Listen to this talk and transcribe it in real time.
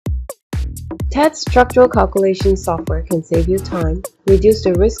TED structural calculation software can save you time, reduce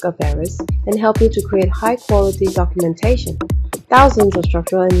the risk of errors, and help you to create high-quality documentation. Thousands of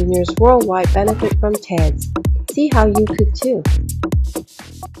structural engineers worldwide benefit from TEDS. See how you could too.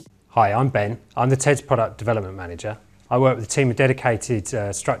 Hi, I'm Ben. I'm the TEDS Product Development Manager. I work with a team of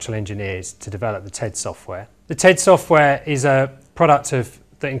dedicated structural engineers to develop the TEDS software. The TEDS software is a product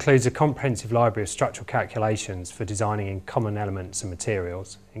that includes a comprehensive library of structural calculations for designing in common elements and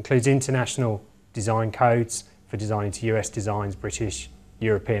materials. It includes international design codes for designing to US designs, British,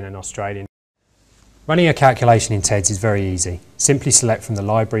 European and Australian. Running a calculation in TEDS is very easy. Simply select from the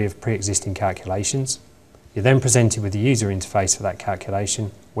library of pre-existing calculations. You're then presented with the user interface for that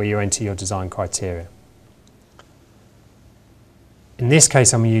calculation where you enter your design criteria. In this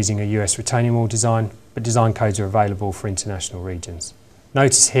case I'm using a US retaining wall design, but design codes are available for international regions.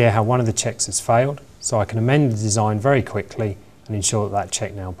 Notice here how one of the checks has failed, so I can amend the design very quickly and ensure that that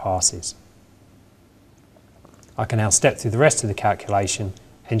check now passes. I can now step through the rest of the calculation,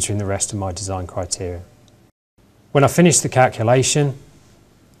 entering the rest of my design criteria. When I finish the calculation,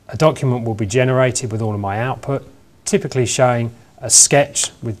 a document will be generated with all of my output, typically showing a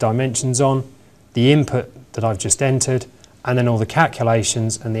sketch with dimensions on, the input that I've just entered, and then all the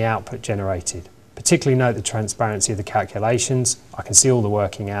calculations and the output generated. Particularly note the transparency of the calculations. I can see all the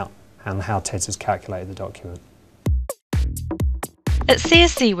working out and how TEDS has calculated the document. At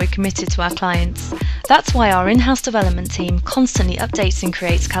CSC we're committed to our clients. That's why our in-house development team constantly updates and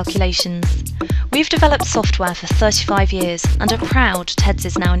creates calculations. We've developed software for 35 years and are proud TEDS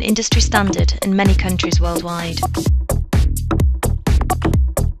is now an industry standard in many countries worldwide.